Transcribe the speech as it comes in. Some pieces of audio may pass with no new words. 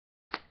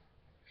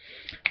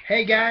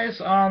Hey guys,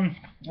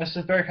 this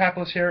is Barry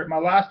Capitalist here. My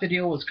last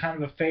video was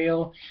kind of a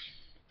fail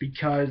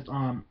because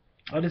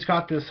I just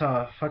got this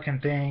fucking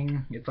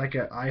thing. It's like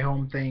an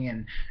iHome thing,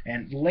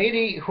 and the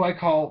lady who I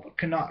called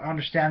could not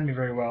understand me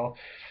very well,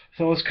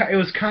 so it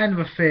was kind of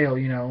a fail,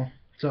 you know.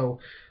 So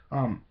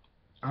I'm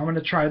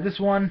gonna try this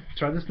one,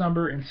 try this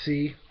number, and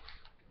see.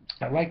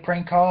 I like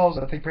prank calls.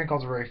 I think prank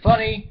calls are very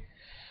funny.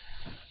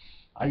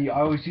 I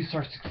always use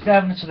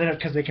 *67 so that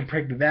because they can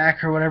prank me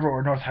back or whatever,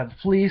 or notify the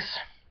police.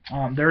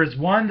 There is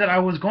one that I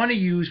was going to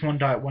use one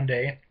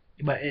day,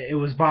 but it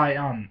was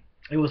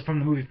it was from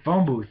the movie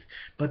Phone Booth,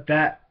 but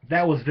that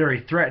was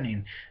very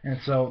threatening, and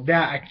so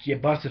that I could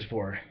get busted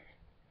for,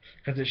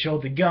 because it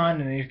showed the gun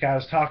and these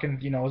guys talking,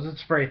 you know, it's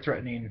a very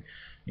threatening,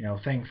 you know,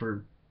 thing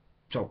for.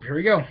 So here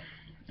we go.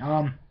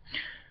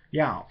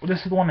 Yeah, this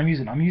is the one I'm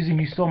using.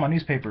 You stole my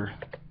newspaper.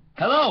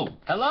 Hello?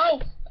 Hello?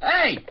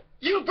 Hey!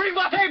 You bring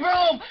my paper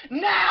home!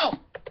 Now!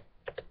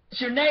 It's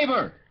your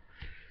neighbor!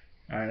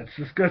 Alright,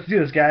 let's do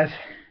this, guys.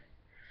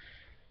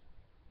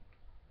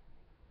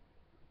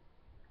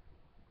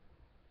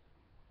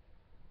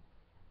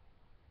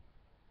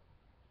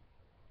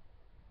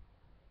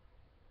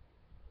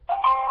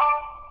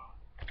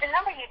 The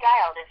number you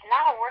dialed is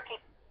not a working...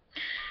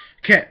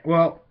 Okay,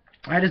 well,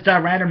 I just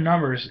dialed random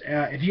numbers.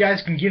 If you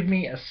guys can give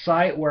me a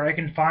site where I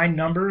can find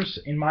numbers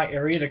in my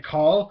area to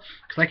call,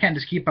 because I can't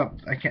just keep up.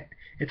 I can't.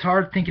 It's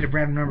hard thinking of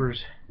random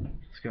numbers.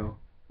 Let's go.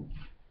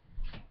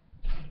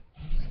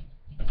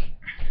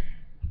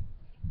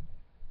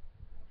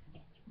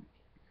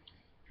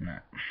 Nah.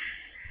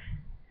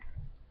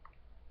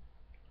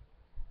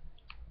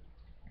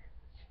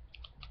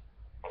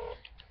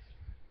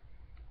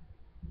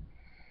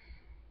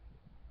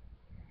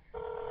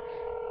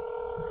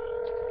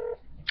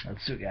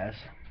 Let's see, guys.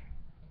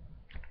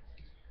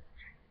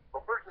 The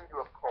person you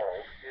have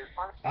called is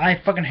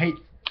I fucking hate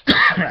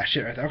that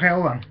shit right there. Okay,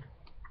 hold on.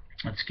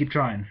 Let's keep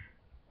trying.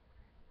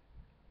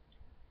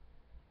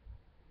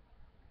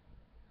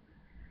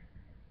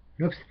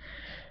 Oops.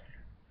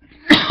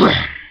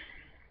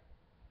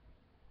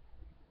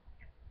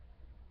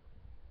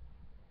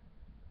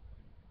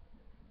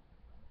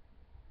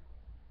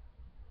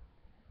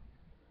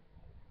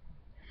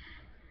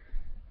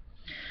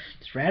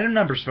 It's random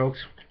numbers, folks.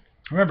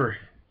 Remember,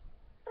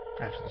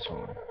 after this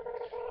one.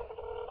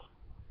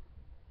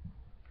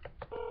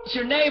 It's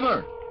your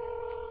neighbor!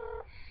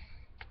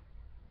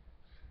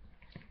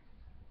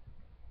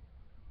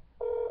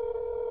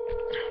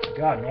 Oh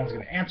God, no one's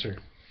gonna answer.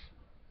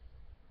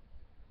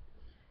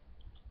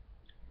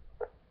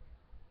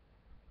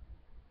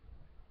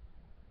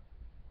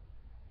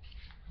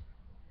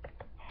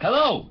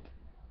 Hello?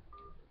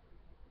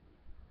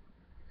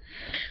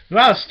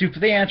 Well, that was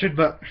stupid. They answered,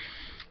 but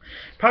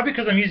probably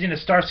because I'm using a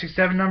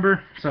 *67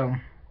 number. So,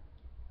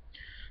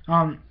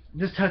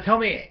 just tell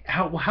me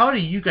how do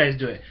you guys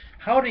do it?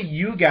 How do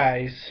you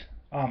guys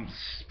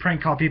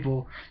prank call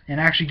people and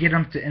actually get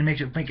them to and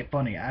make it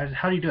funny?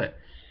 How do you do it?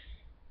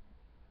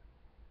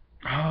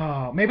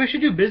 Oh, maybe I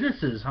should do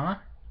businesses, huh?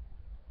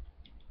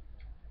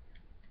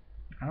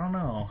 I don't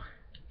know.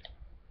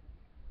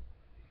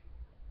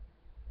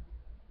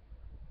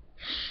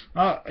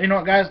 You know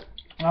what, guys?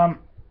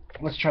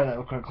 Let's try that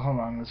real quick. Hold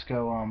on. Let's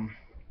go.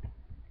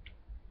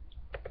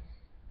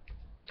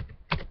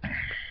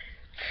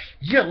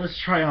 Yeah, let's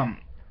try.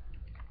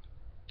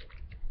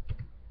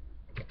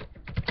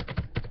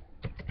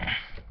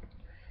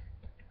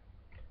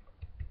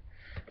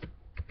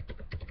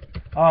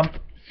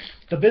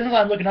 The business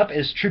I'm looking up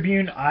is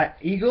Tribune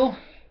Eagle.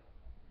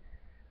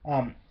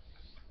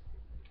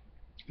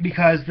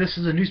 Because this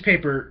is a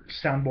newspaper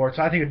soundboard,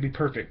 so I think it'd be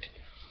perfect.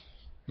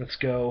 Let's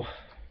go.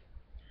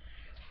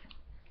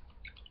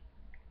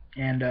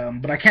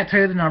 And but I can't tell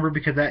you the number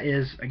because that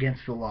is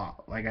against the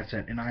law, like I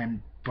said, and I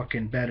am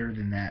fucking better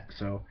than that.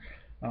 So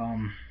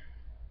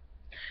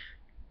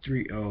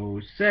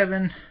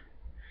 307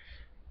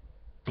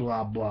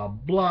 blah blah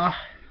blah.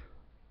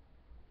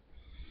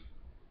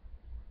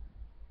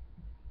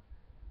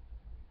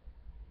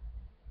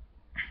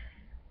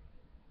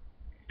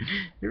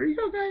 Here we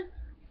go, guys.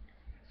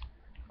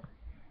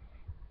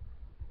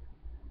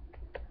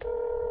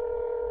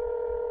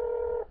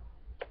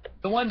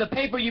 The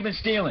paper you've been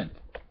stealing.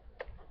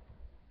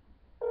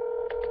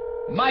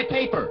 My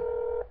paper.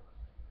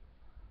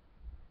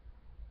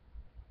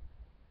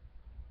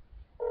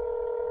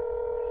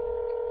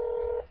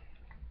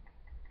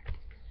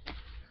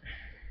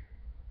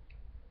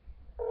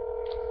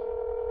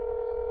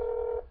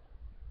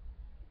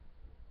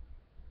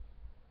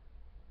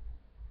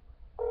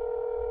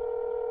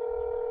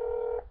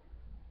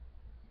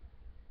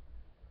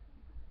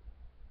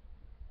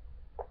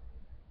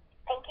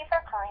 Thank you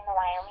for calling the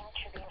Wyoming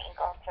Tribune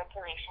Eagle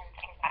Circulations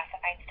and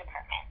Classifieds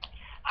Department.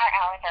 Our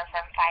hours are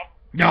from 5...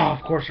 No,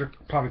 of course they're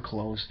probably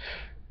closed.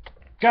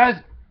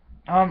 Guys,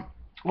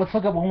 let's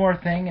look up one more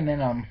thing and then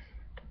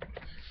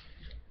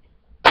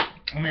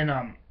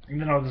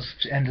I'll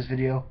just end this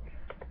video.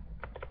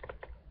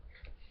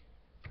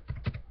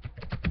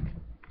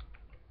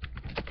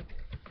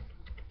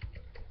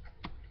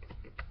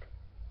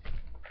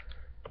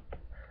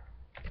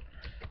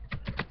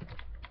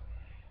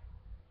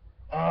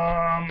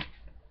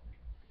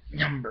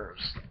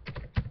 Numbers.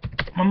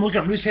 I'm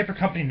looking at newspaper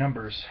company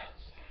numbers.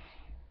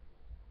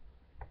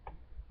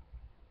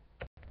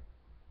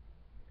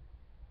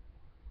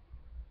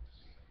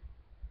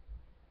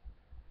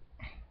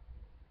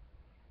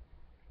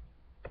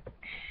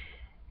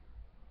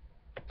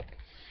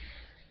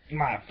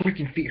 My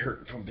freaking feet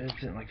hurt from been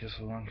sitting like this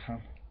for a long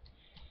time.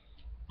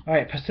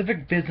 Alright,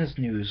 Pacific Business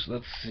News.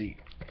 Let's see.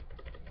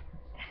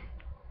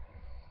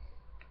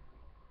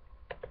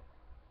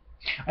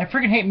 I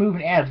freaking hate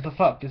moving ads. What the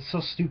fuck? It's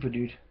so stupid,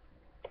 dude.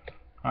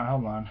 Alright,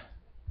 hold on.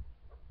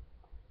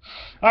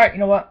 Alright, you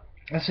know what?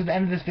 This is the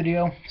end of this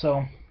video,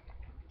 so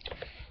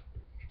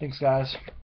thanks, guys.